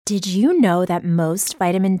Did you know that most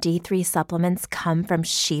vitamin D3 supplements come from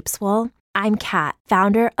sheep's wool? I'm Kat,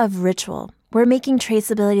 founder of Ritual. We're making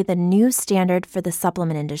traceability the new standard for the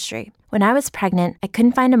supplement industry. When I was pregnant, I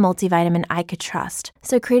couldn't find a multivitamin I could trust,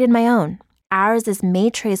 so I created my own. Ours is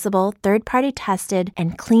made traceable, third-party tested,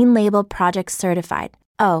 and clean label project certified.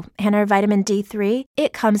 Oh, and our vitamin D3,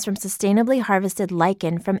 it comes from sustainably harvested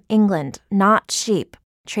lichen from England, not sheep.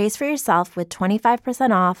 Trace for yourself with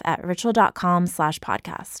 25% off at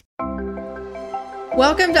ritual.com/podcast.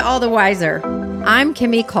 Welcome to All the Wiser. I'm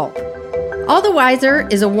Kimmy Culp. All the Wiser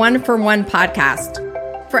is a one-for-one podcast.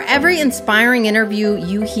 For every inspiring interview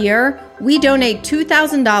you hear, we donate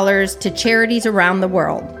 $2,000 to charities around the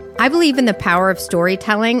world. I believe in the power of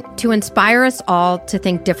storytelling to inspire us all to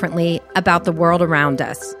think differently about the world around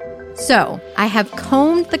us. So, I have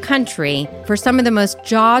combed the country for some of the most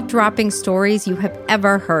jaw-dropping stories you have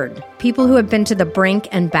ever heard. People who have been to the brink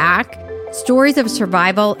and back, stories of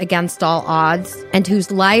survival against all odds, and whose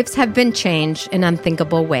lives have been changed in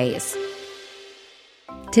unthinkable ways.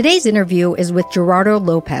 Today's interview is with Gerardo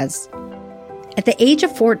Lopez. At the age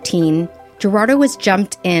of 14, Gerardo was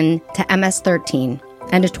jumped in to MS-13,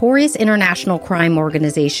 a notorious international crime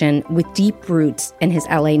organization with deep roots in his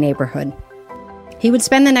LA neighborhood. He would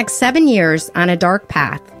spend the next 7 years on a dark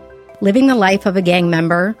path, living the life of a gang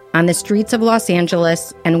member on the streets of Los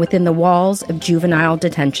Angeles and within the walls of juvenile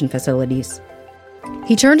detention facilities.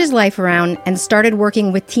 He turned his life around and started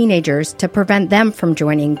working with teenagers to prevent them from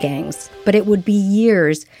joining gangs, but it would be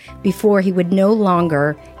years before he would no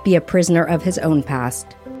longer be a prisoner of his own past.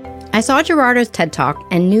 I saw Gerardo's TED Talk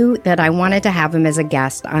and knew that I wanted to have him as a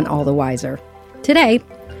guest on All the Wiser. Today,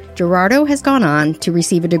 Gerardo has gone on to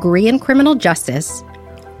receive a degree in criminal justice,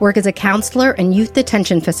 work as a counselor in youth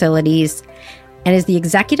detention facilities, and is the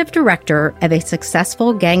executive director of a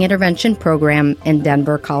successful gang intervention program in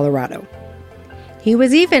Denver, Colorado. He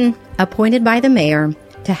was even appointed by the mayor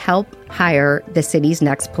to help hire the city's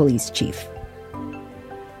next police chief.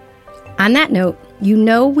 On that note, you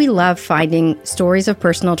know we love finding stories of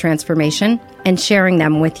personal transformation and sharing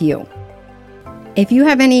them with you. If you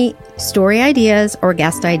have any story ideas or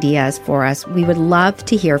guest ideas for us, we would love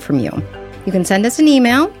to hear from you. You can send us an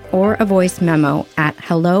email or a voice memo at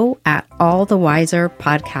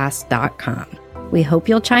hello@allthewiserpodcast.com. We hope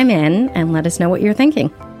you'll chime in and let us know what you're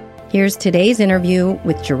thinking. Here's today's interview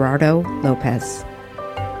with Gerardo Lopez.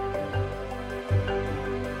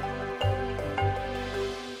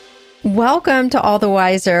 Welcome to All the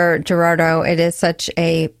Wiser, Gerardo. It is such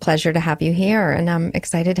a pleasure to have you here, and I'm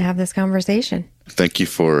excited to have this conversation. Thank you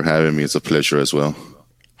for having me. It's a pleasure as well.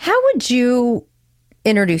 How would you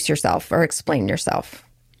introduce yourself or explain yourself?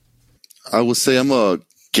 I would say I'm a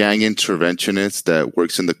gang interventionist that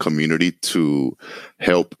works in the community to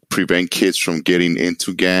help prevent kids from getting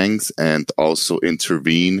into gangs and also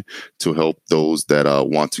intervene to help those that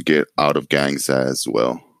want to get out of gangs as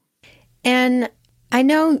well. And I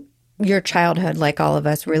know your childhood, like all of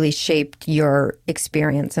us, really shaped your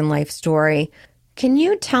experience and life story. Can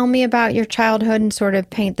you tell me about your childhood and sort of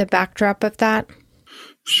paint the backdrop of that?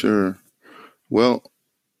 Sure. Well,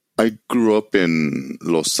 I grew up in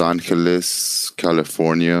Los Angeles,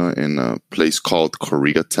 California, in a place called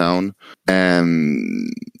Koreatown.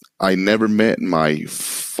 And I never met my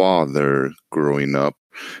father growing up.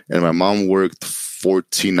 And my mom worked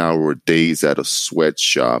 14-hour days at a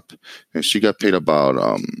sweatshop. And she got paid about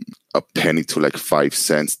a penny to like 5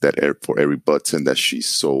 cents for every button that she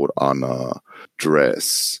sewed on a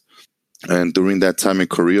dress. And during that time in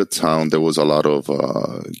Koreatown, there was a lot of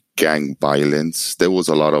gang violence. There was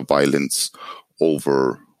a lot of violence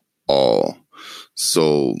overall.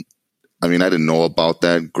 So, I mean, I didn't know about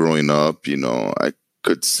that growing up. You know, I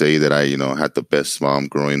could say that I, had the best mom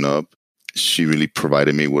growing up. She really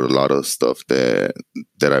provided me with a lot of stuff that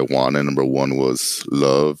I wanted. Number one was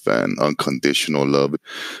love and unconditional love.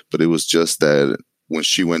 But it was just that when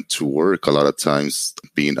she went to work, a lot of times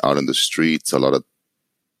being out in the streets, a lot of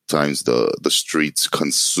times the streets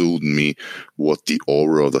consumed me with the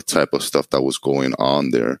aura of the type of stuff that was going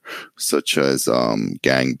on there, such as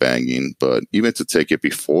gang banging. But even to take it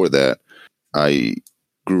before that, I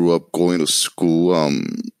grew up going to school,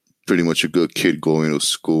 pretty much a good kid going to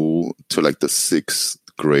school to like the 6th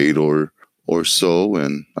grade or so.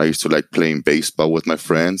 And I used to like playing baseball with my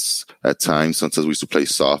friends at times. Sometimes we used to play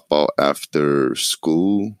softball after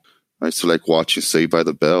school. I used to like watching Saved by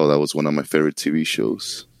the Bell. That was one of my favorite TV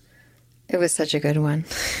shows. It was such a good one.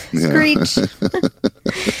 Screech.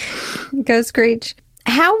 Go Screech.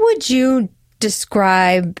 How would you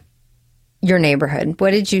describe your neighborhood?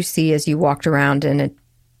 What did you see as you walked around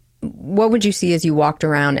what would you see as you walked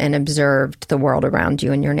around and observed the world around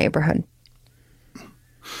you in your neighborhood?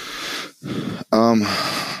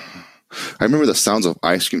 I remember the sounds of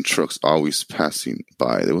ice cream trucks always passing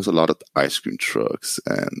by. There was a lot of ice cream trucks,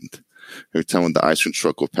 and every time when the ice cream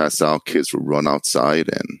truck would pass out, kids would run outside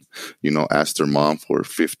and, ask their mom for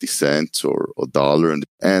 50 cents or $1.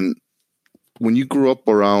 And when you grew up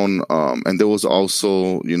around, and there was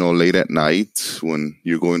also, late at night when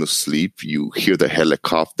you're going to sleep, you hear the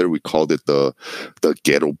helicopter. We called it the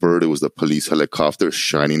ghetto bird. It was the police helicopter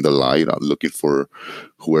shining the light out, looking for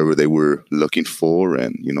whoever they were looking for,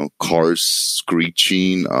 and, cars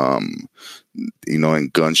screeching,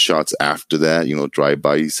 and gunshots after that,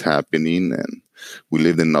 drive-bys happening. And we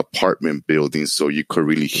lived in an apartment building, so you could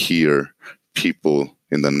really hear people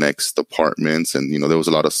in the next apartments. And, there was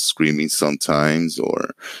a lot of screaming sometimes, or,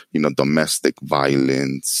 domestic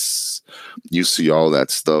violence. You see all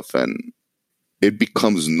that stuff, and it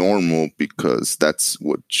becomes normal because that's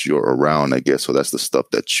what you're around, I guess. So that's the stuff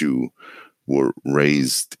that you were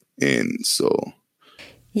raised in. So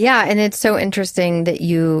yeah, and it's so interesting that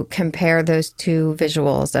you compare those two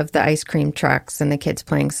visuals of the ice cream trucks and the kids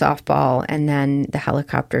playing softball, and then the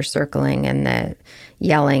helicopter circling and the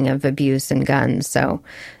yelling of abuse and guns. So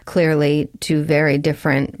clearly two very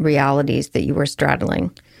different realities that you were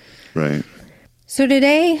straddling. Right. So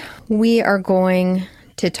today we are going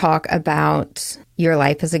to talk about your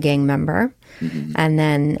life as a gang member, and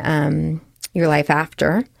then your life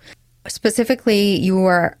after. Specifically, you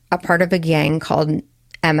were a part of a gang called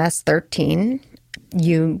MS-13,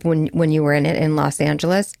 when you were in it in Los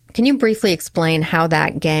Angeles. Can you briefly explain how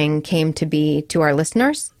that gang came to be to our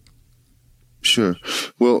listeners? Sure.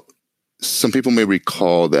 Well, some people may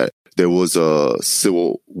recall that there was a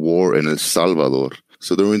civil war in El Salvador.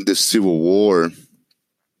 So during this civil war,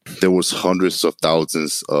 there was hundreds of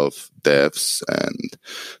thousands of deaths, and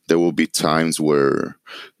there will be times where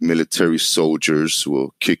military soldiers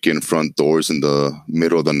will kick in front doors in the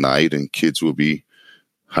middle of the night, and kids will be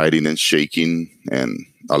hiding and shaking, and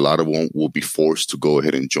a lot of them will be forced to go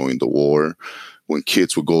ahead and join the war. When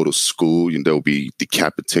kids will go to school, there'll be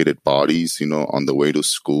decapitated bodies, on the way to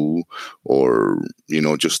school, or,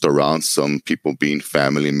 just around, some people being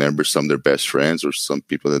family members, some their best friends, or some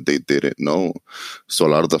people that they didn't know. So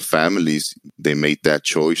a lot of the families, they made that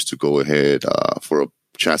choice to go ahead for a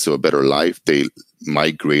chance of a better life. They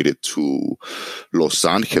migrated to Los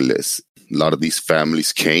Angeles. A lot of these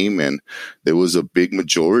families came, and there was a big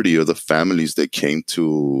majority of the families that came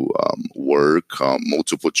to work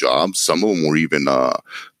multiple jobs. Some of them were even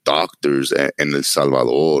doctors in El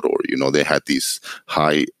Salvador, or, they had these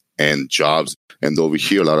high-end jobs. And over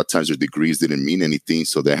here, a lot of times their degrees didn't mean anything,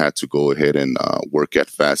 so they had to go ahead and work at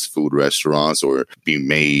fast food restaurants or be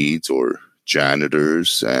maids or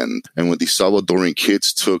janitors. And when the Salvadoran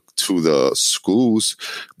kids took to the schools,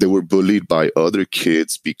 they were bullied by other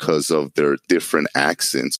kids because of their different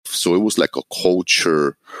accents. So it was like a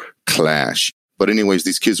culture clash. But anyways,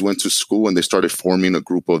 these kids went to school and they started forming a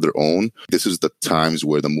group of their own. This is the times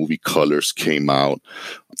where the movie Colors came out.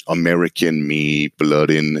 American Me, Blood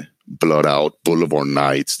In, Blood Out, Boulevard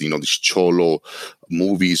Nights, these cholo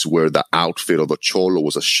movies where the outfit of the cholo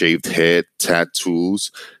was a shaved head,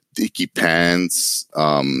 tattoos, dicky pants,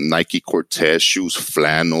 Nike Cortez shoes,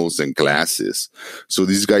 flannels, and glasses. So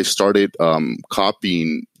these guys started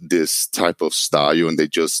copying this type of style, and they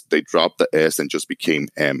dropped the S and just became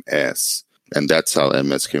MS. And that's how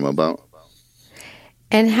MS came about.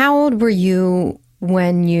 And how old were you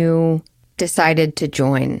when you decided to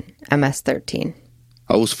join MS-13?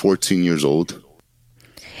 I was 14 years old.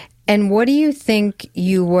 And what do you think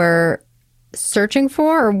you were searching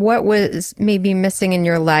for, or what was maybe missing in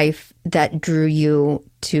your life that drew you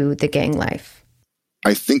to the gang life?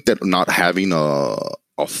 I think that not having a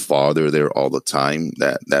father there all the time,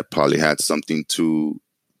 that probably had something to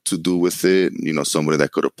do with it. Somebody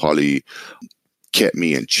that could have probably kept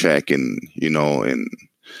me in check, and and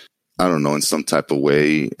I don't know, in some type of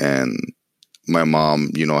way. And my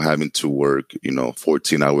mom, having to work,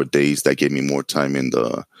 14-hour days, that gave me more time in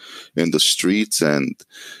the streets. And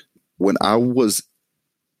when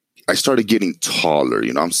I started getting taller,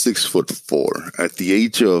 I'm 6'4". At the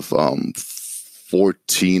age of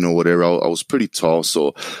 14 or whatever, I was pretty tall.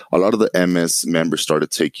 So a lot of the MS members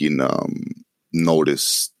started taking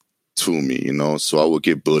notice to me, so I would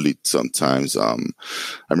get bullied sometimes. I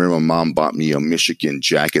remember my mom bought me a Michigan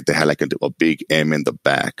jacket that had like a big M in the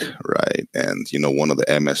back, right? And, one of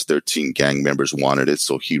the MS-13 gang members wanted it,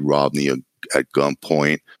 so he robbed me at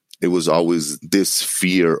gunpoint. It was always this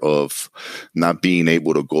fear of not being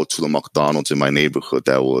able to go to the McDonald's in my neighborhood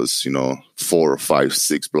that was, 4 or 5,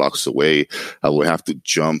 6 blocks away. I would have to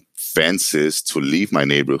jump fences to leave my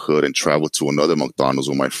neighborhood and travel to another McDonald's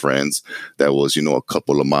with my friends that was, a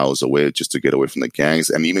couple of miles away just to get away from the gangs.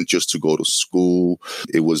 And even just to go to school,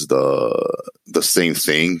 it was the same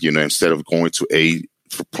thing. Instead of going to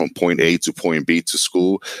from point A to point B to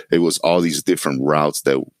school, it was all these different routes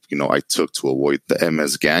that, I took to avoid the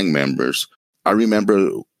MS gang members. I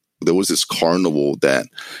remember there was this carnival that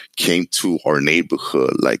came to our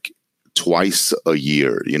neighborhood like twice a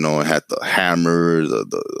year. It had the hammer,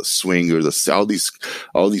 the swinger,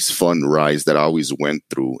 all these fun rides that I always went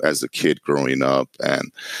through as a kid growing up.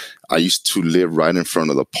 And I used to live right in front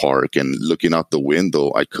of the park, and looking out the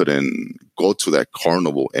window, I couldn't go to that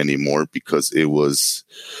carnival anymore because there was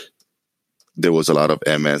a lot of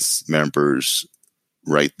MS members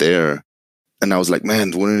right there. And I was like,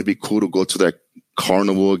 man, wouldn't it be cool to go to that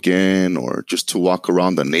carnival again, or just to walk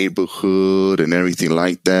around the neighborhood and everything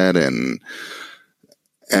like that? And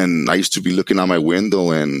I used to be looking out my window,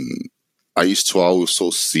 and I used to also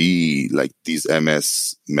see like these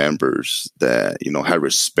MS members that, had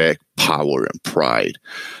respect, power, and pride,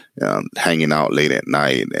 hanging out late at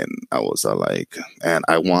night. And I was like, man,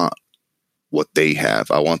 I want what they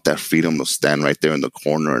have. I want that freedom to stand right there in the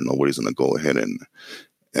corner and nobody's going to go ahead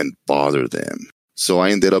and bother them. So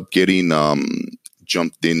I ended up getting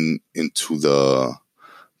jumped into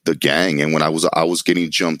the gang. And when I was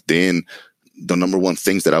getting jumped in, the number one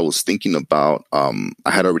things that I was thinking about, I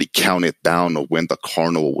had already counted down of when the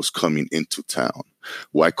carnival was coming into town,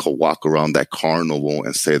 where I could walk around that carnival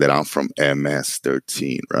and say that I'm from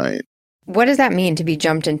MS-13, right? What does that mean to be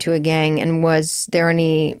jumped into a gang? And was there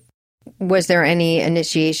any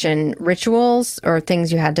initiation rituals or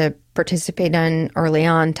things you had to participate in early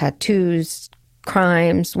on? Tattoos,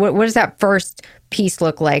 crimes? What does that first piece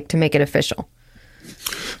look like to make it official?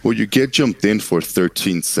 Well, you get jumped in for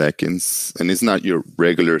 13 seconds, and it's not your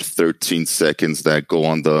regular 13 seconds that go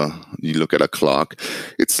on you look at a clock.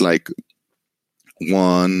 It's like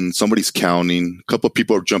somebody's counting, a couple of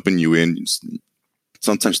people are jumping you in,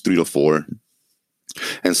 sometimes 3 to 4,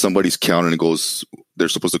 and somebody's counting and goes, they're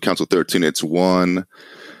supposed to count to 13. It's 1,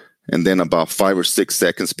 and then about 5 or 6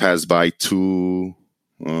 seconds pass by, 2,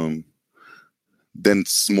 then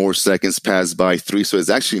more seconds pass by, 3. So it's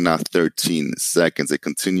actually not 13 seconds. It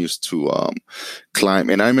continues to climb.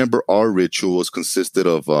 And I remember our rituals consisted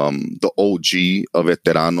of the OG, a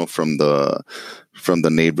veterano from the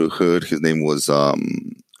neighborhood. His name was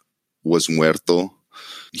Muerto.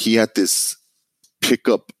 He had this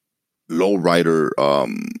pickup lowrider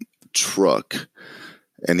truck.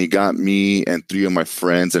 And he got me and 3 of my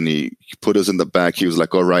friends, and he put us in the back. He was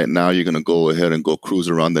like, all right, now you're going to go ahead and go cruise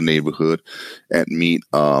around the neighborhood and meet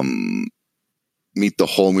the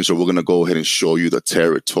homies, or we're going to go ahead and show you the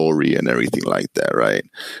territory and everything like that, right?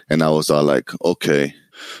 And I was all like, okay.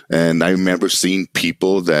 And I remember seeing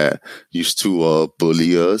people that used to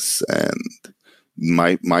bully us, and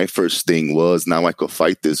my first thing was, now I could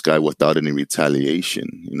fight this guy without any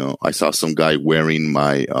retaliation. I saw some guy wearing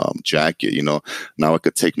my jacket, now I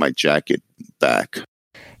could take my jacket back.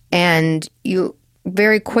 And you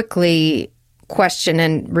very quickly question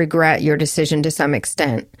and regret your decision to some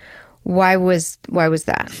extent. Why was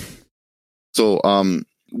that? So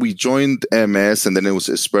we joined MS, and then it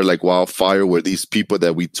spread like wildfire, where these people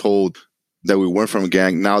that we told that we weren't from a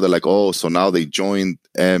gang, now they're like, oh, so now they joined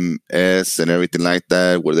MS and everything like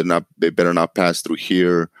that, where they better not pass through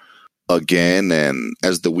here again. And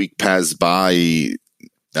as the week passed by, we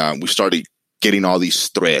started getting all these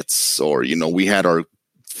threats, or, we had our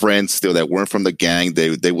friends still that weren't from the gang.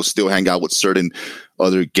 They would still hang out with certain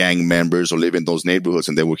other gang members or live in those neighborhoods,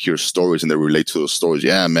 and they would hear stories and they relate to those stories.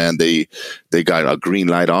 Yeah, man, they got a green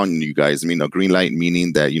light on you guys. I mean, a green light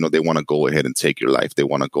meaning that, they want to go ahead and take your life. They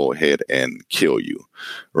want to go ahead and kill you,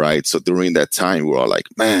 right? So during that time, we were all like,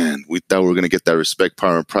 man, we thought we were going to get that respect,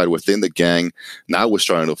 power, and pride within the gang. Now we're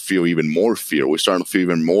starting to feel even more fear. We're starting to feel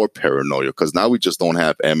even more paranoia, because now we just don't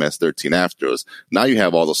have MS-13 after us. Now you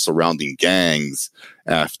have all the surrounding gangs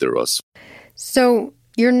after us. So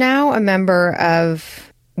you're now a member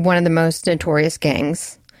of one of the most notorious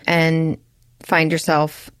gangs and find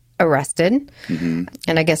yourself arrested, and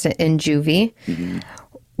I guess in juvie.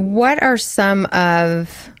 What are some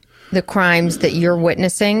of the crimes that you're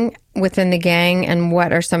witnessing within the gang, and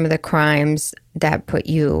what are some of the crimes that put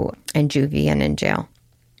you in juvie and in jail?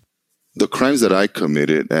 The crimes that I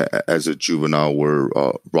committed as a juvenile were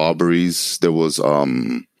robberies. There was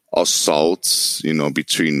assaults,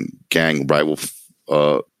 between gang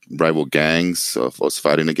rival gangs of us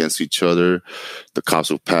fighting against each other. The cops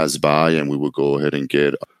would pass by and we would go ahead and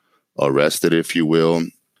get arrested, if you will.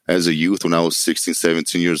 as a youth, when I was 16,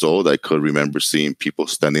 17 years old, I could remember seeing people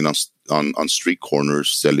standing on street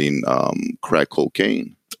corners selling crack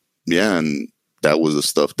cocaine. Yeah, and that was the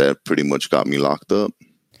stuff that pretty much got me locked up.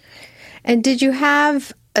 And did you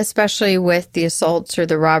have, especially with the assaults or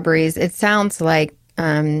the robberies, it sounds like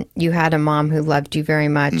you had a mom who loved you very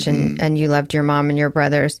much, and you loved your mom and your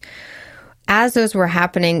brothers. As those were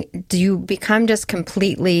happening, do you become just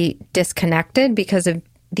completely disconnected because of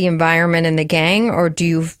the environment and the gang, or do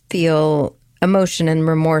you feel emotion and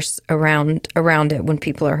remorse around it when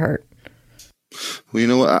people are hurt? Well, you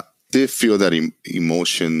know what? I did feel that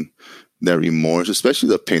emotion, that remorse, especially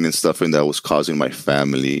the pain and suffering that was causing my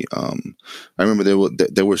family. I remember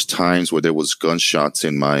there was times where there was gunshots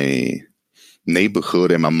in my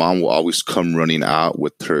neighborhood, and my mom will always come running out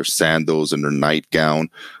with her sandals and her nightgown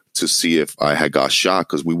to see if I had got shot,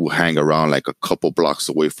 because we would hang around like a couple blocks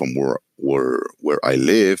away from where I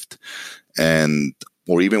lived. And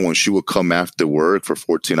or even when she would come after work for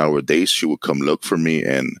 14-hour days, she would come look for me,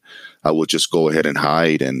 and I would just go ahead and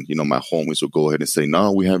hide. And, you know, my homies would go ahead and say,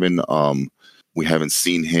 no, we haven't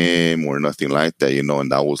seen him or nothing like that, you know,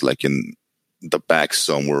 and that was like in the back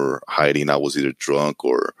somewhere hiding. I was either drunk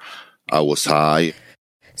or I was high.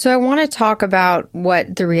 So I want to talk about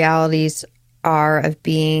what the realities are of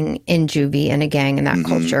being in juvie and a gang in that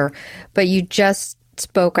culture. But you just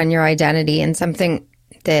spoke on your identity, and something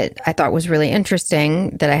that I thought was really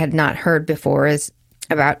interesting that I had not heard before is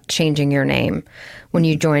about changing your name when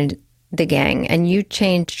you joined the gang. And you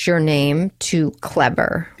changed your name to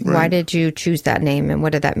Clever. Right. Why did you choose that name, and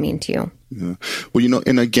what did that mean to you? Yeah. Well, you know,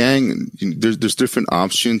 in a gang, there's different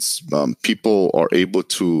options. People are able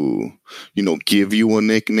to, you know, give you a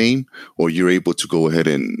nickname, or you're able to go ahead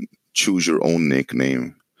and choose your own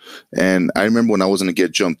nickname. And I remember when I was going to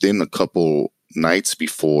get jumped in a couple nights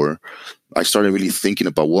before, I started really thinking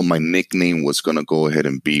about what my nickname was going to go ahead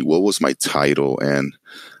and be. What was my title? And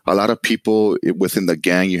a lot of people within the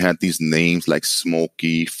gang, you had these names like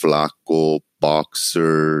Smokey, Flaco,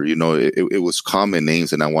 Boxer. You know, it was common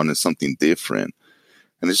names, and I wanted something different.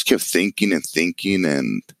 And I just kept thinking,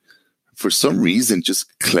 and for some reason,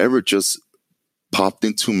 just Clever just popped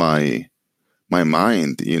into my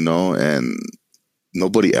mind, you know, and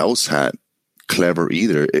nobody else had Clever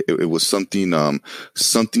either. It was something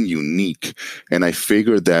unique. And I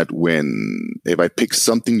figured that if I pick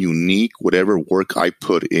something unique, whatever work I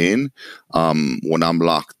put in, when I'm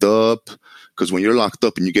locked up, because when you're locked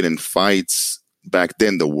up and you get in fights, back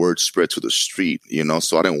then the word spread to the street, you know,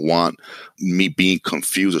 so I didn't want me being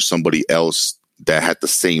confused or somebody else that had the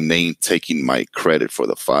same name taking my credit for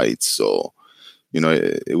the fight. So, you know,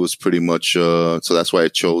 it was pretty much, so that's why I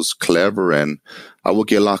chose Clever. And I would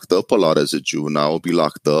get locked up a lot as a juvenile. I would be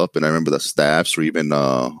locked up. And I remember the staffs or even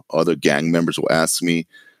other gang members would ask me,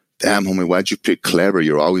 damn, homie, why'd you pick Clever?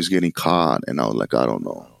 You're always getting caught. And I was like, I don't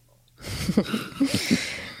know.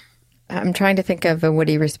 I'm trying to think of a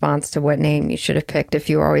witty response to what name you should have picked if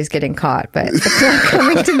you were always getting caught, but it's not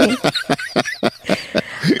coming to me.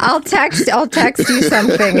 I'll text you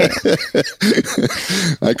something.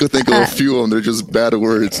 I could think of a few of them. They're just bad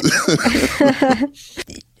words.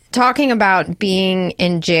 Talking about being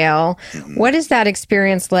in jail, what is that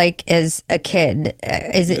experience like as a kid?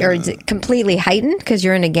 Is it completely heightened because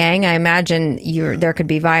you're in a gang? I imagine there could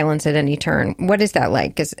be violence at any turn. What is that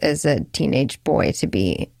like as a teenage boy to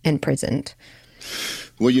be imprisoned?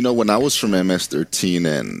 Well, you know, when I was from MS-13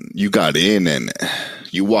 and you got in and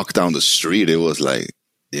you walked down the street, it was like,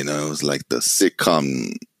 you know, it was like the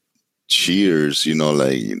sitcom Cheers, you know,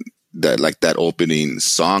 like that opening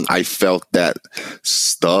song. I felt that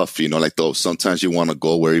stuff, you know, like sometimes you want to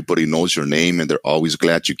go where everybody knows your name and they're always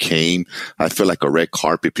glad you came. I feel like a red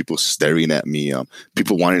carpet, people staring at me,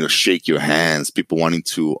 people wanting to shake your hands, people wanting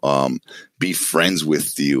to be friends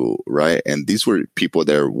with you, right? And these were people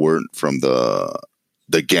that weren't from the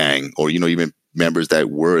gang, or, you know, even members that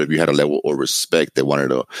were, if you had a level of respect, they wanted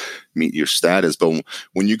to meet your status. But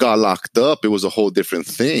when you got locked up, it was a whole different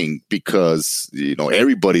thing because, you know,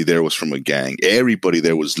 everybody there was from a gang. Everybody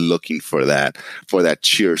there was looking for that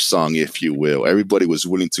cheer song, if you will. Everybody was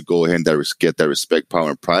willing to go ahead and get that respect, power,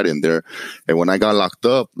 and pride in there. And when I got locked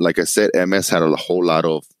up, like I said, MS had a whole lot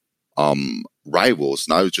of rivals.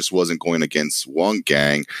 Now it just wasn't going against one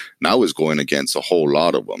gang. Now it was going against a whole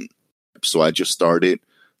lot of them. So I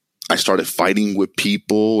started fighting with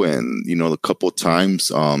people, and, you know, a couple of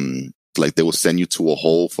times, like they will send you to a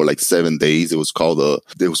hole for like 7 days. It was called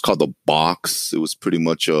the box. It was pretty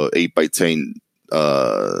much a 8x10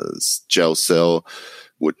 jail cell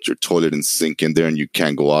with your toilet and sink in there, and you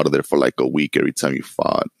can't go out of there for like a week every time you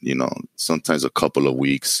fought, sometimes a couple of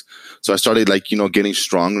weeks. So I started getting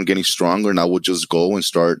stronger, and I would just go and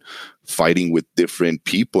start fighting with different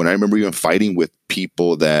people. And I remember even fighting with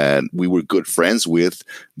people that we were good friends with,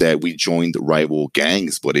 that we joined rival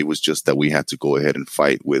gangs, but it was just that we had to go ahead and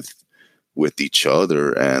fight with each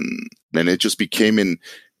other. And it just became an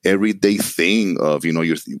everyday thing of,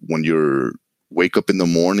 when you're wake up in the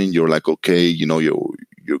morning, you're like, okay, you're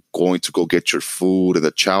going to go get your food at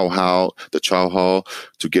the chow hall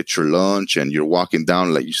to get your lunch, and you're walking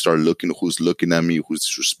down, like you start looking who's looking at me,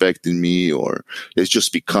 who's respecting me, or it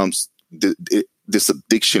just becomes this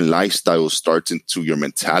addiction lifestyle starts into your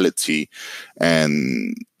mentality,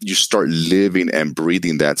 and you start living and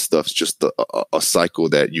breathing that stuff. It's just a cycle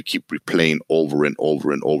that you keep replaying over and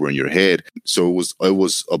over and over in your head. So it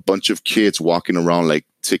was a bunch of kids walking around like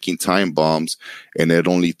ticking time bombs, and it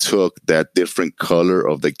only took that different color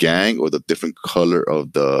of the gang or the different color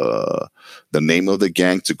of the name of the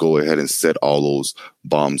gang to go ahead and set all those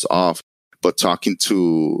bombs off. But having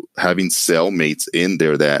cellmates in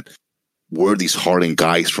there that were these hardened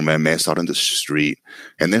guys from MS out in the street,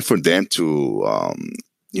 and then for them to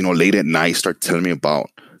late at night start telling me about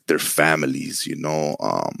their families,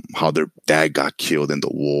 how their dad got killed in the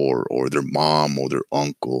war, or their mom or their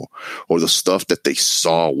uncle, or the stuff that they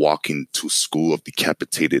saw walking to school of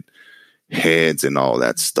decapitated heads and all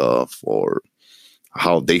that stuff, or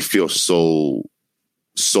how they feel so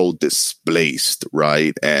displaced,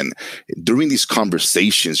 right? And during these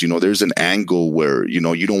conversations, there's an angle where, you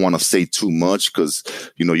don't want to say too much because,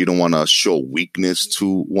 you don't want to show weakness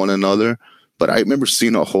to one another. But I remember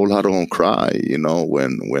seeing a whole lot of them cry,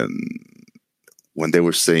 when they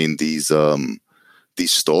were saying these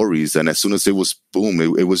stories. And as soon as it was boom,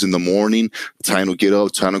 it was in the morning, time to get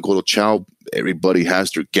up, time to go to chow. Everybody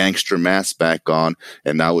has their gangster mask back on,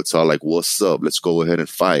 and now it's all like, what's up? Let's go ahead and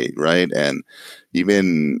fight, right? And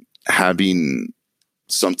even having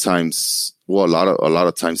sometimes, a lot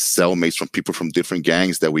of times cellmates from people from different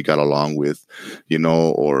gangs that we got along with,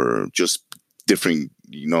 or just different,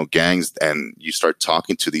 gangs, and you start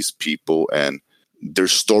talking to these people, and their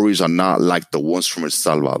stories are not like the ones from El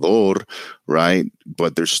Salvador, right?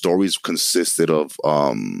 But their stories consisted of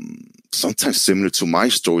sometimes similar to my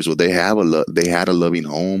stories, where they had a loving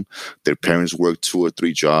home. Their parents worked 2 or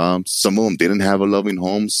 3 jobs. Some of them didn't have a loving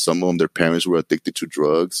home. Some of them, their parents were addicted to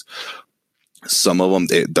drugs. Some of them,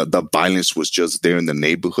 the violence was just there in the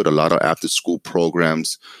neighborhood. A lot of after school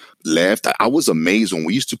programs left. I was amazed when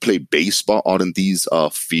we used to play baseball out in these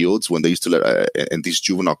fields, when they used to in these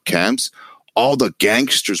juvenile camps. All the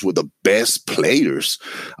gangsters were the best players.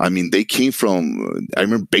 I mean, they came from, I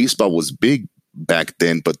remember baseball was big back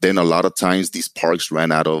then, but then a lot of times these parks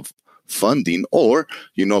ran out of funding, or,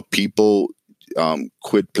 people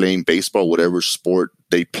quit playing baseball, whatever sport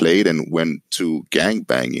they played, and went to gang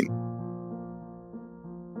banging.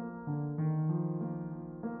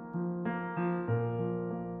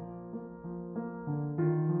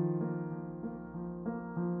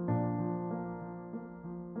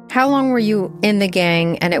 How long were you in the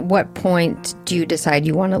gang, and at what point do you decide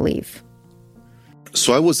you want to leave?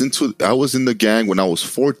 So I was in the gang when I was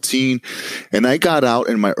 14, and I got out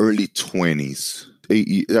in my early 20s.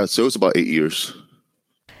 So it was about 8 years.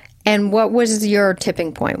 And what was your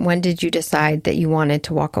tipping point? When did you decide that you wanted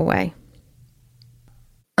to walk away?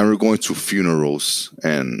 I remember going to funerals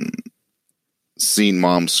and seeing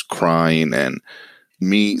moms crying, and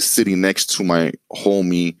me sitting next to my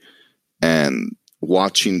homie and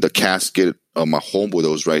watching the casket of my homeboy that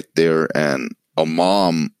was right there, and a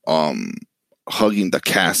mom hugging the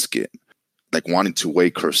casket, like wanting to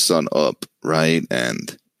wake her son up, right?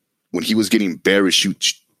 And when he was getting buried, she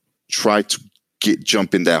tried to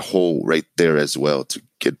jump in that hole right there as well to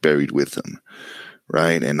get buried with him,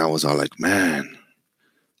 right? And I was all like, man,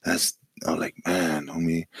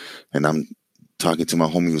 homie. And I'm talking to my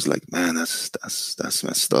homie who was like, man, that's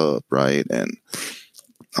messed up, right? And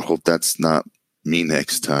I hope that's not me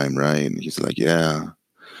next time, right? And he's like, yeah.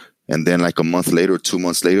 And then like a month later, 2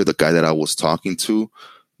 months later, the guy that I was talking to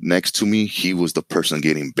next to me, he was the person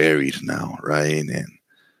getting buried now, right? And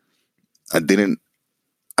I didn't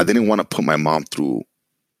want to put my mom through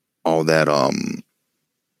all that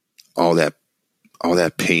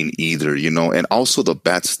pain either, and also the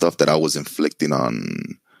bad stuff that I was inflicting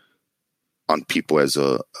on people as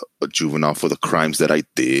a juvenile for the crimes that I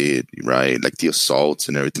did, right? Like the assaults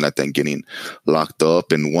and everything like that, and getting locked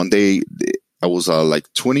up. And one day I was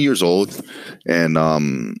like 20 years old, and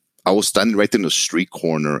I was standing right in the street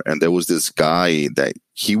corner, and there was this guy that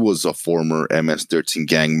he was a former MS-13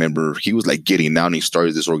 gang member. He was like getting out, and he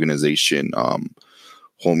started this organization,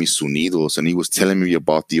 Homies Unidos, and he was telling me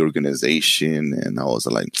about the organization, and I was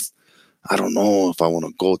like, I don't know if I want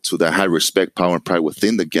to go to that. I had respect, power, and pride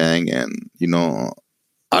within the gang, and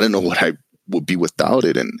I didn't know what I would be without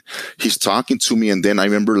it. And he's talking to me, and then I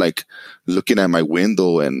remember like looking at my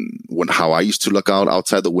window, and how I used to look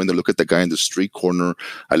outside the window, look at the guy in the street corner.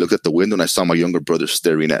 I looked at the window and I saw my younger brother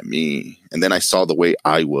staring at me, and then I saw the way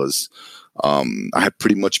I was. I had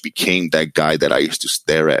pretty much became that guy that I used to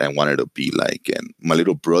stare at and wanted to be like. And my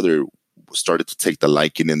little brother started to take the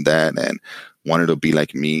liking in that and wanted to be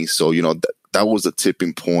like me. So, that was a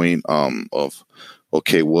tipping point of,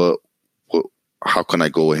 okay, how can I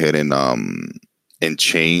go ahead and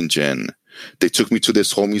change? And they took me to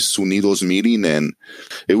this Homies Unidos meeting, and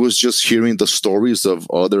it was just hearing the stories of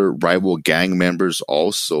other rival gang members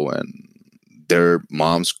also, and their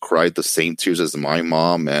moms cried the same tears as my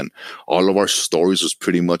mom, and all of our stories was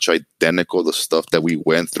pretty much identical. The stuff that we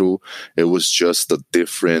went through, it was just a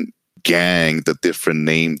different gang, the different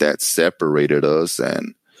name that separated us.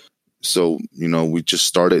 And so, we just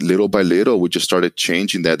started little by little, we just started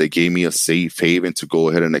changing that. They gave me a safe haven to go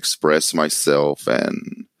ahead and express myself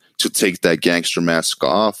and to take that gangster mask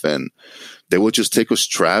off. And they would just take us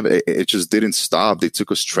travel. It just didn't stop. They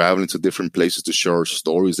took us traveling to different places to share our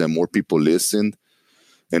stories, and more people listened.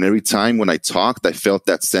 And every time when I talked, I felt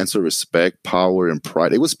that sense of respect, power, and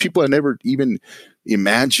pride. It was people I never even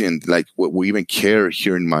imagined, like, what we even care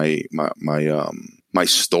hearing my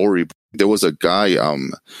story. There was a guy,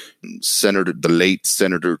 the late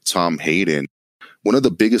Senator Tom Hayden. One of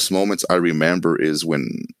the biggest moments I remember is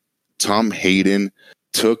when Tom Hayden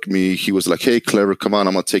took me. He was like, "Hey, Clever, come on,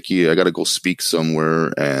 I'm gonna take you. I gotta go speak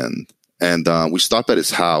somewhere." And we stopped at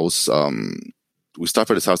his house.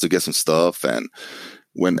 To get some stuff. And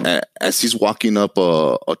as he's walking up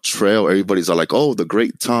a trail, everybody's all like, "Oh, the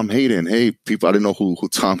great Tom Hayden." Hey, people, I didn't know who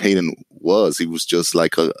Tom Hayden was. He was just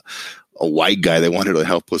like a white guy that wanted to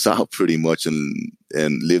help us out pretty much, and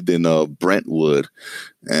lived in Brentwood.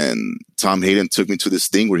 And Tom Hayden took me to this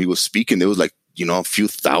thing where he was speaking. There was like, a few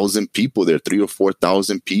thousand people there, 3,000 or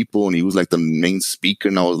 4,000 people. And he was like the main speaker.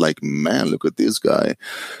 And I was like, man, look at this guy.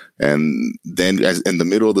 And then in the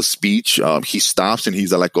middle of the speech, he stops and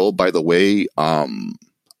he's like, "Oh, by the way, I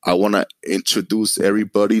want to introduce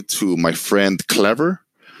everybody to my friend Clever."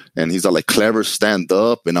 And he's all like, "Clever, stand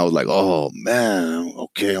up." And I was like, oh, man,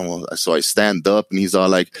 okay. So I stand up, and he's all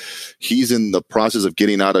like, he's in the process of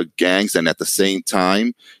getting out of gangs. And at the same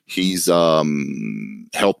time, he's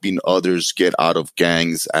helping others get out of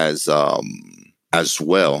gangs as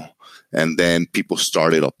well. And then people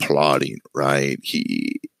started applauding, right?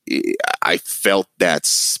 I felt that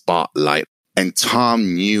spotlight. And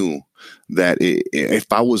Tom knew that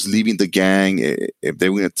if I was leaving the gang, if they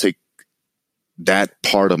were going to take that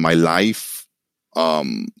part of my life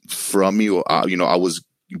from me, or I was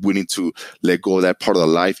willing to let go of that part of the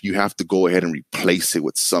life, you have to go ahead and replace it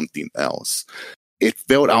with something else. It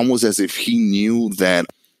felt almost as if he knew that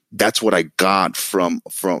that's what I got from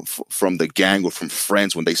the gang or from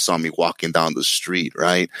friends when they saw me walking down the street,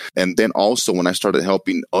 right? And then also when I started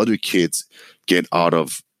helping other kids get out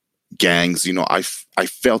of gangs, I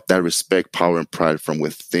felt that respect, power, and pride from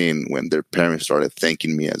within when their parents started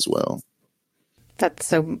thanking me as well. That's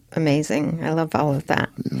so amazing. I love all of that.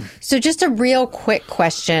 Yeah. So just a real quick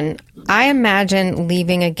question. I imagine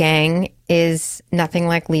leaving a gang is nothing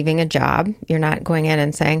like leaving a job. You're not going in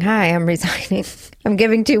and saying, "Hi, I'm resigning. I'm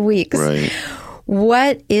giving 2 weeks." Right.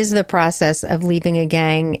 What is the process of leaving a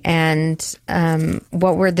gang, and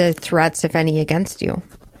what were the threats, if any, against you?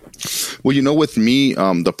 Well, with me,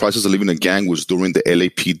 the process of leaving a gang was during the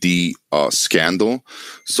LAPD scandal.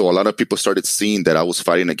 So a lot of people started seeing that I was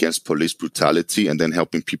fighting against police brutality and then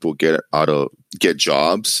helping people get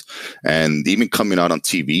jobs, and even coming out on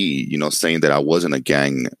TV, saying that I wasn't a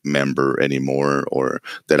gang member anymore, or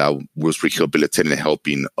that I was rehabilitating and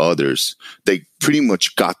helping others. They pretty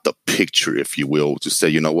much got the picture, if you will, to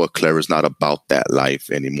say, Clever's not about that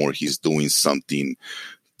life anymore. He's doing something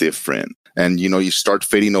different. And, you start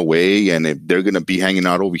fading away, and if they're going to be hanging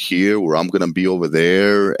out over here, or I'm going to be over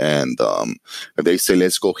there. And if they say,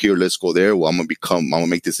 let's go here, let's go there, well, I'm going to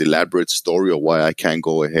make this elaborate story of why I can't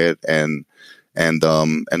go ahead and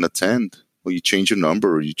attend. Well, you change your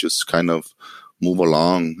number, or you just kind of move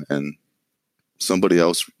along, and somebody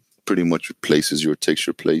else pretty much replaces you or takes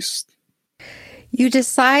your place. You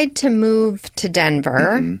decide to move to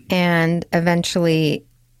Denver and eventually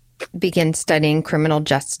begin studying criminal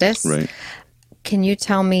justice. Right. Can you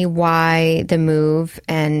tell me why the move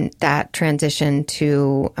and that transition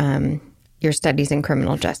to your studies in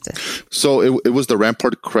criminal justice? So it was the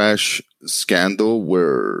Rampart crash scandal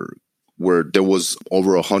where where there was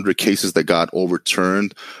over 100 cases that got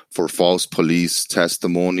overturned for false police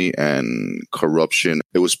testimony and corruption.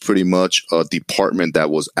 It was pretty much a department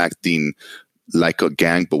that was acting like a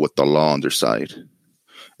gang, but with the law on their side.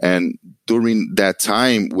 And during that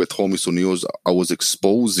time with Homies Unidos, I was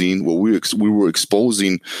exposing, we were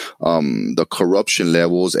exposing the corruption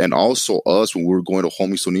levels, and also us when we were going to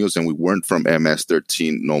Homies Unidos and we weren't from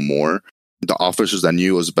MS-13 no more. The officers that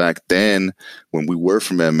knew us back then, when we were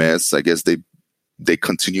from MS, I guess they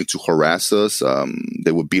continued to harass us.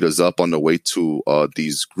 They would beat us up on the way to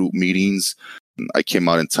these group meetings. I came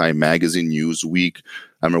out in Time Magazine, Newsweek.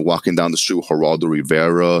 I remember walking down the street with Geraldo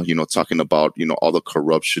Rivera, talking about, all the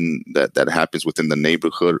corruption that happens within the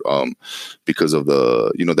neighborhood because of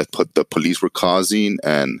that the police were causing.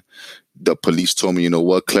 And the police told me, you know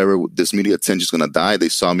what, Clara, this media attention is going to die. They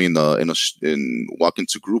saw me in walking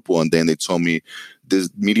to Grupo, and then they told me this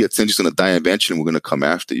media attention is going to die eventually, and we're going to come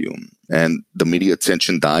after you. And the media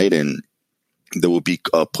attention died, and there will be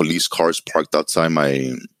police cars parked outside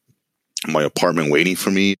my apartment waiting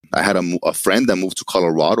for me. I had a friend that moved to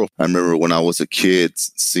Colorado. I remember when I was a kid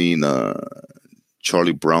seeing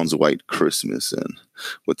Charlie Brown's White Christmas and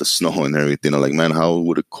with the snow and everything. I'm like, man, how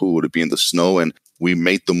would it be in the snow? And we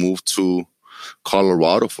made the move to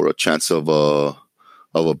Colorado for a chance of a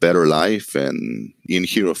better life. And in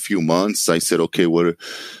here a few months, I said, okay, what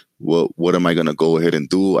am I going to go ahead and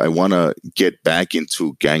do? I want to get back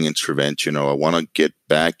into gang intervention, or I want to get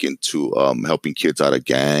back into helping kids out of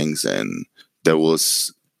gangs. And there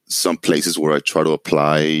was some places where I try to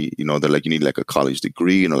apply, they're like, you need like a college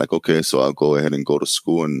degree. And I'm like, okay, so I'll go ahead and go to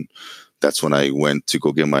school. And that's when I went to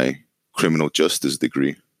go get my criminal justice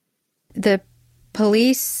degree. The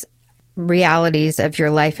police realities of your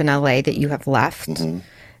life in LA that you have left, and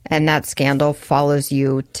that scandal follows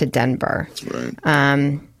you to Denver.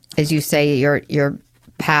 Right. As you say, your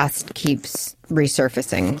past keeps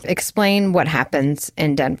resurfacing. Explain what happens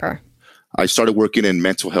in Denver. I started working in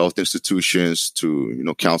mental health institutions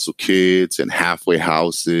to, counsel kids and halfway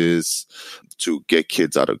houses to get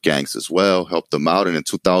kids out of gangs as well, help them out. And in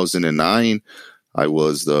 2009, I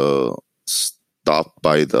was stopped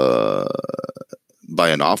by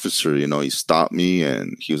an officer. He stopped me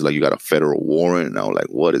and he was like, you got a federal warrant. And I was like,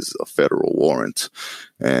 what is a federal warrant?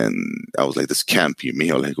 And I was like, this can't be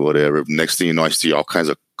me. I was like, whatever. Next thing you know, I see all kinds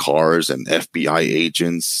of cars and FBI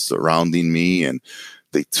agents surrounding me, and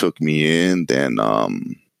they took me in. Then,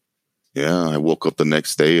 I woke up the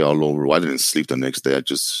next day all over. Well, I didn't sleep the next day. I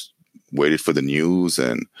just waited for the news,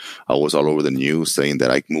 and I was all over the news saying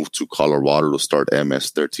that I moved to Colorado to start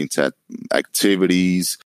MS-13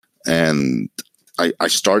 activities. And I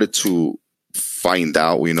started to find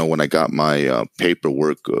out, when I got my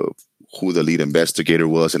paperwork of who the lead investigator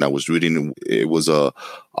was, and I was reading, it was a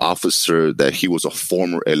officer that he was a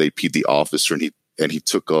former LAPD officer, and he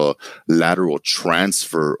took a lateral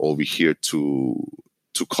transfer over here to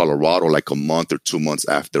Colorado like a month or 2 months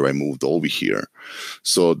after I moved over here.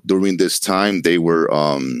 So during this time, they were,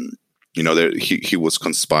 he was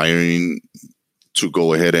conspiring to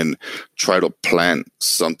go ahead and try to plant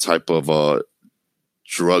some type of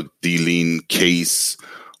drug dealing case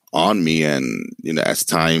on me. And, as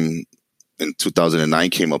time in 2009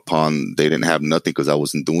 came upon, they didn't have nothing because I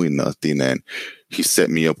wasn't doing nothing. And he set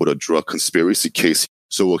me up with a drug conspiracy case.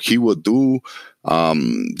 So what he would do,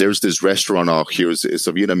 there's this restaurant out here. It's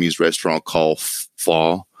a Vietnamese restaurant called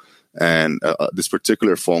Pho. And this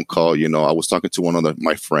particular phone call, I was talking to one of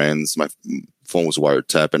my friends. My phone was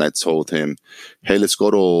wiretapped, and I told him, hey, let's go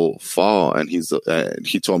to Pho. And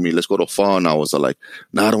he told me, let's go to Pho. And I was like,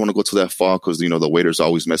 no, I don't want to go to that Pho because, the waiter's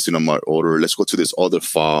always messing up my order. Let's go to this other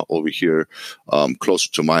Pho over here closer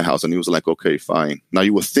to my house. And he was like, okay, fine. Now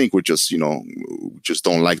you would think we're just, just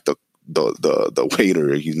don't like the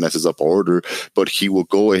waiter. He messes up our order, but he will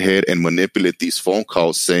go ahead and manipulate these phone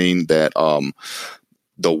calls saying that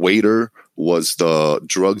the waiter was the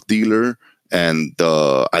drug dealer, and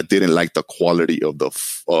I didn't like the quality of the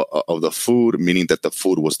food, meaning that the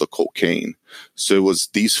food was the cocaine. So it was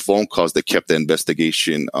these phone calls that kept the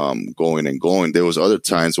investigation going and going. There was other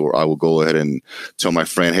times where I would go ahead and tell my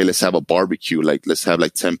friend, hey, let's have a barbecue. Like, let's have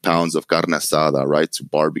 10 pounds of carne asada, right, to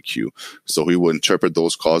barbecue. So he would interpret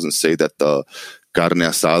those calls and say that the carne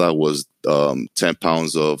asada was 10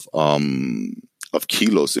 pounds of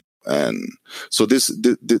kilos. And so these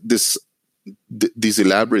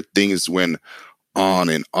elaborate things went on,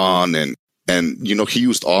 and he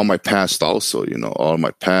used all my past also, all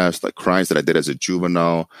my past, like crimes that I did as a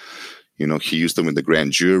juvenile. He used them in the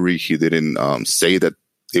grand jury. He didn't say that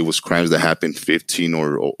it was crimes that happened 15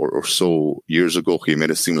 or so years ago. He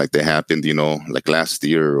made it seem like they happened, like last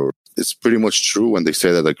year. it's pretty much true when they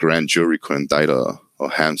say that a grand jury could indict a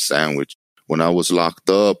ham sandwich. When I was locked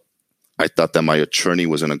up, I thought that my attorney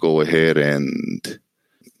was going to go ahead and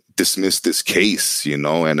dismiss this case,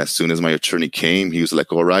 and as soon as my attorney came, he was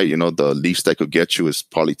like, all right, the least I could get you is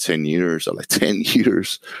probably 10 years. I'm like, 10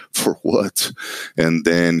 years for what? And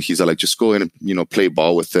then he's like, just go in and, play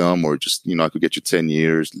ball with them, or just, I could get you 10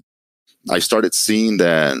 years. I started seeing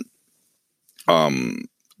that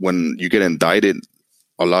when you get indicted,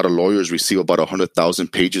 a lot of lawyers receive about 100,000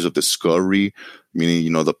 pages of discovery,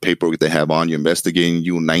 meaning, the paperwork they have on you, investigating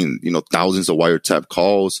you, thousands of wiretap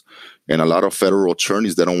calls. And a lot of federal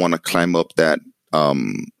attorneys, they don't want to climb up that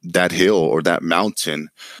hill or that mountain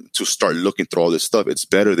to start looking through all this stuff. It's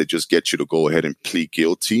better they just get you to go ahead and plead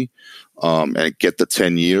guilty and get the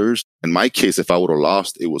 10 years. In my case, if I would have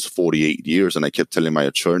lost, it was 48 years. And I kept telling my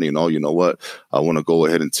attorney, you know what? I want to go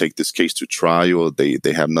ahead and take this case to trial. They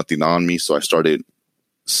have nothing on me. So I started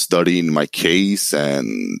studying my case,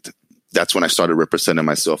 and that's when I started representing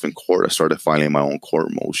myself in court. I started filing my own court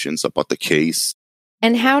motions about the case.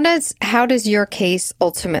 And how does your case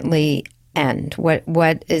ultimately end?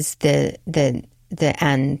 What is the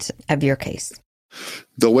end of your case?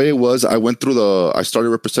 The way it was, I started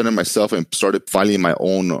representing myself and started filing my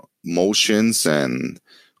own motions. And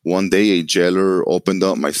one day a jailer opened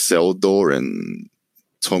up my cell door and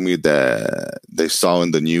told me that they saw in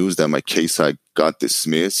the news that my case had got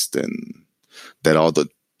dismissed and that all the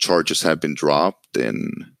charges had been dropped.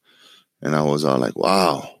 And I was all like,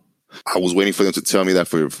 wow. I was waiting for them to tell me that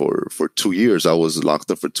for 2 years. I was locked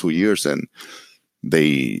up for 2 years, and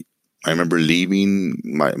I remember leaving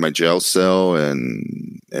my jail cell,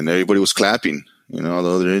 and everybody was clapping, the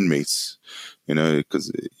other inmates,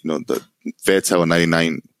 because, the feds have a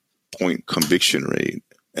 99-point conviction rate,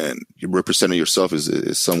 and representing yourself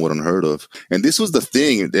is somewhat unheard of. And this was the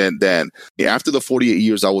thing that after the 48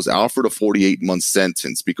 years, I was offered a 48-month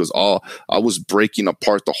sentence because I was breaking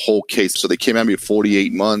apart the whole case. So they came at me for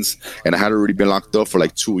 48 months, and I had already been locked up for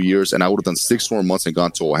like 2 years, and I would have done 6 more months and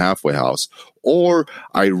gone to a halfway house. Or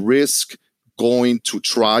I risk going to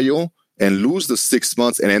trial and lose the 6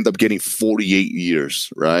 months and end up getting 48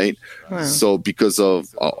 years, right? Wow. So because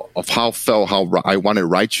of how I wanted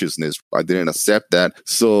righteousness, I didn't accept that.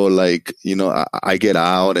 So I get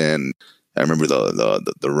out, and I remember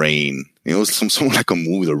the rain. It was something like a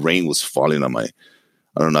movie. The rain was falling on I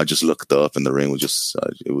don't know. I just looked up, and the rain was just,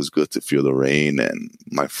 it was good to feel the rain. And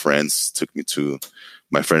my friend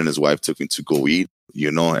and his wife took me to go eat.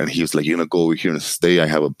 And he was like, you're going to go over here and stay. I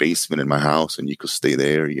have a basement in my house, and you could stay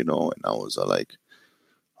there, and I was like,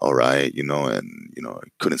 all right, and, I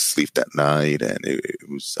couldn't sleep that night. And it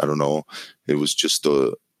was, I don't know, it was just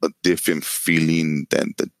a different feeling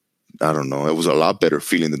than I don't know. It was a lot better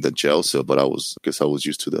feeling than the jail cell, but I guess I was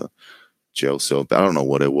used to the jail cell. I don't know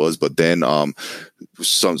what it was, but then,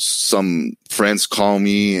 some friends call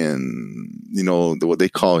me, and, what they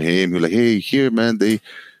call him, you're like, hey, here, man,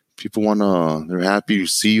 people they're happy to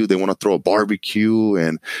see you. They want to throw a barbecue,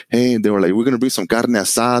 and hey, they were like, we're going to bring some carne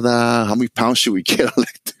asada. How many pounds should we get?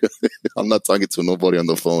 I'm not talking to nobody on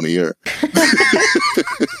the phone here.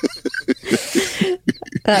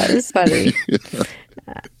 That is funny.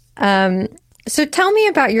 So tell me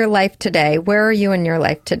about your life today. Where are you in your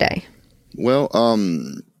life today? Well,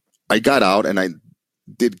 I got out, and I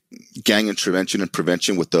did gang intervention and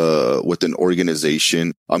prevention with an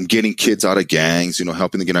organization. I'm getting kids out of gangs,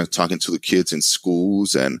 helping them get out, talking to the kids in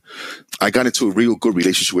schools. And I got into a real good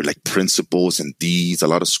relationship with principals and deans, a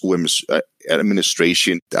lot of school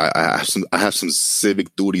administration. I have some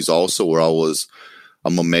civic duties also, where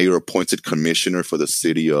I'm a mayor appointed commissioner for the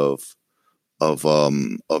city of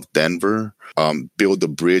Denver. Build the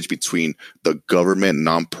bridge between the government,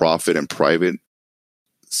 nonprofit, and private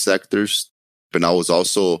sectors. And I was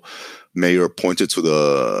also mayor appointed to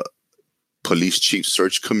the police chief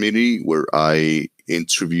search committee, where I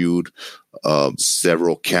interviewed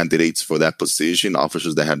several candidates for that position,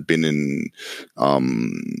 officers that had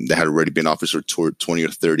already been officers for 20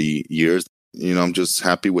 or 30 years. I'm just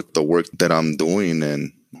happy with the work that I'm doing.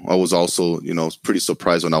 And I was also, pretty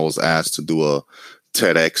surprised when I was asked to do a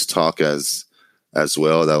TEDx talk as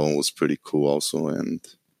well. That one was pretty cool also. And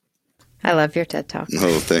I love your TED Talk.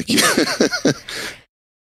 Oh, thank you.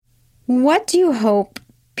 What do you hope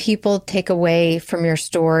people take away from your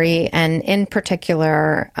story, and in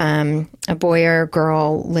particular, a boy or a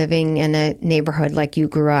girl living in a neighborhood like you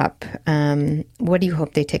grew up? What do you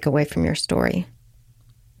hope they take away from your story?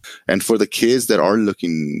 And for the kids that are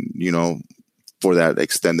looking, for that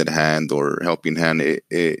extended hand or helping hand,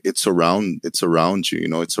 it's around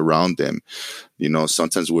you, it's around them.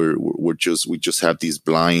 Sometimes we just have these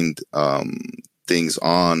blind things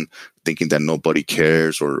on thinking that nobody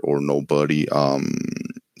cares or nobody,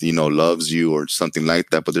 loves you or something like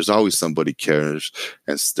that. But there's always somebody cares,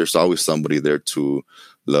 and there's always somebody there to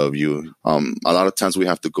love you. A lot of times we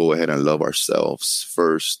have to go ahead and love ourselves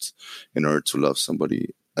first in order to love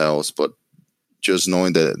somebody else. But just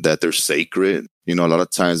knowing that they're sacred, a lot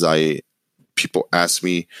of times people ask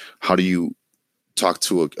me, how do you talk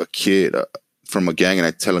to a kid from a gang? And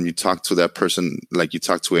I tell them, you talk to that person like you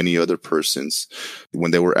talk to any other persons.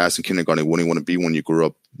 When they were asked in kindergarten, what do you want to be when you grow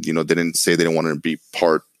up? They didn't say they didn't want to be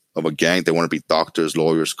part of a gang. They want to be doctors,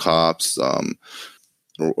 lawyers, cops, or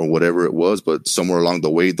whatever it was. But somewhere along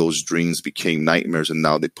the way, those dreams became nightmares. And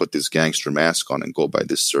now they put this gangster mask on and go by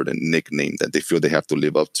this certain nickname that they feel they have to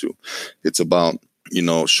live up to. It's about,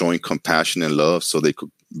 showing compassion and love so they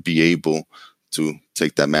could be able to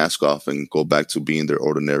take that mask off and go back to being their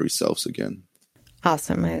ordinary selves again.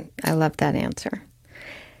 Awesome. I love that answer.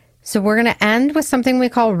 So we're going to end with something we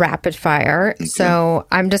call rapid fire. Okay. So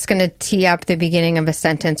I'm just going to tee up the beginning of a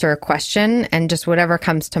sentence or a question, and just whatever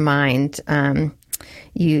comes to mind,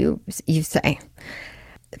 you say.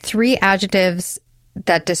 3 adjectives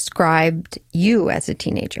that described you as a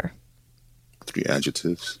teenager. 3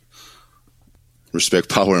 adjectives. Respect,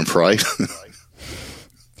 power, and pride.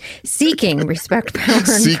 Seeking respect, power, and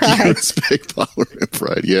pride. Seeking respect, power, and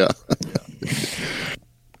pride, yeah.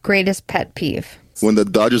 Greatest pet peeve. When the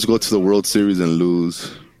Dodgers go to the World Series and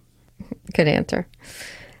lose. Good answer.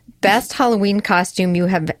 Best Halloween costume you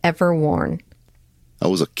have ever worn. I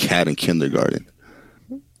was a cat in kindergarten.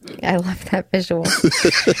 I love that visual.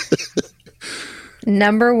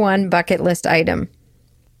 Number 1 bucket list item.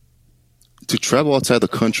 To travel outside the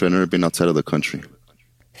country. I've never been outside of the country.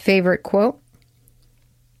 Favorite quote.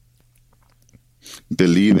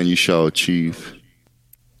 Believe and you shall achieve.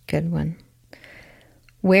 Good one.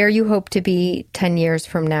 Where you hope to be 10 years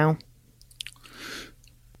from now?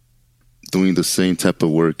 Doing the same type of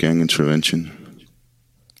work, gang intervention.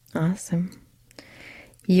 Awesome.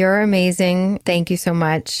 You're amazing. Thank you so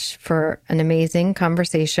much for an amazing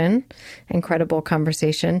conversation, incredible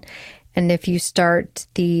conversation. And if you start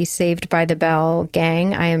the Saved by the Bell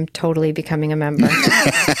gang, I am totally becoming a member.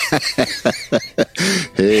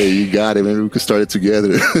 Hey, you got it. Maybe we could start it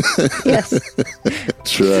together. Yes.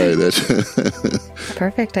 Try that.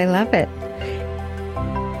 Perfect. I love it.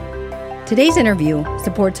 Today's interview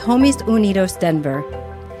supports Homies Unidos Denver.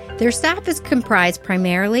 Their staff is comprised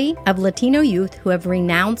primarily of Latino youth who have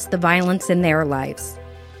renounced the violence in their lives,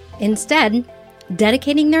 instead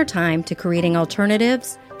dedicating their time to creating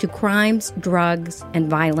alternatives to crimes, drugs, and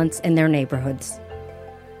violence in their neighborhoods.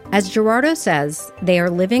 As Gerardo says, they are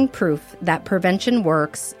living proof that prevention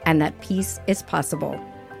works and that peace is possible.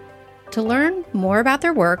 To learn more about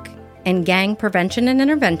their work in gang prevention and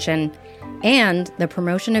intervention and the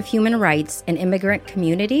promotion of human rights in immigrant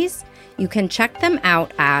communities, you can check them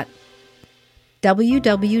out at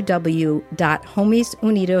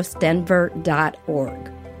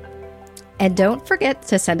www.homiesunidosdenver.org. And don't forget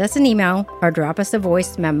to send us an email or drop us a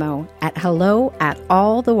voice memo at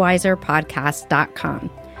hello@allthewiserpodcast.com.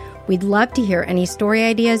 We'd love to hear any story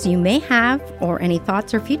ideas you may have or any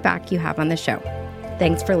thoughts or feedback you have on the show.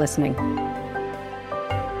 Thanks for listening.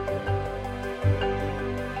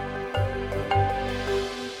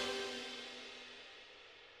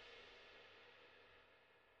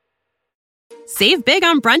 Save big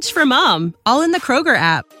on brunch for mom, all in the Kroger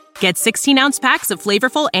app. Get 16-ounce packs of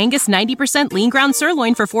flavorful Angus 90% lean ground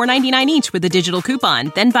sirloin for $4.99 each with a digital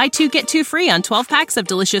coupon. Then buy 2, get 2 free on 12 packs of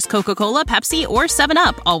delicious Coca-Cola, Pepsi, or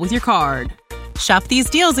 7-Up, all with your card. Shop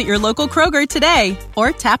these deals at your local Kroger today,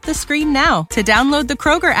 or tap the screen now to download the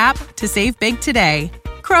Kroger app to save big today.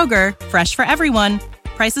 Kroger, fresh for everyone.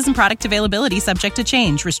 Prices and product availability subject to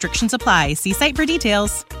change. Restrictions apply. See site for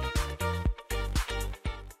details.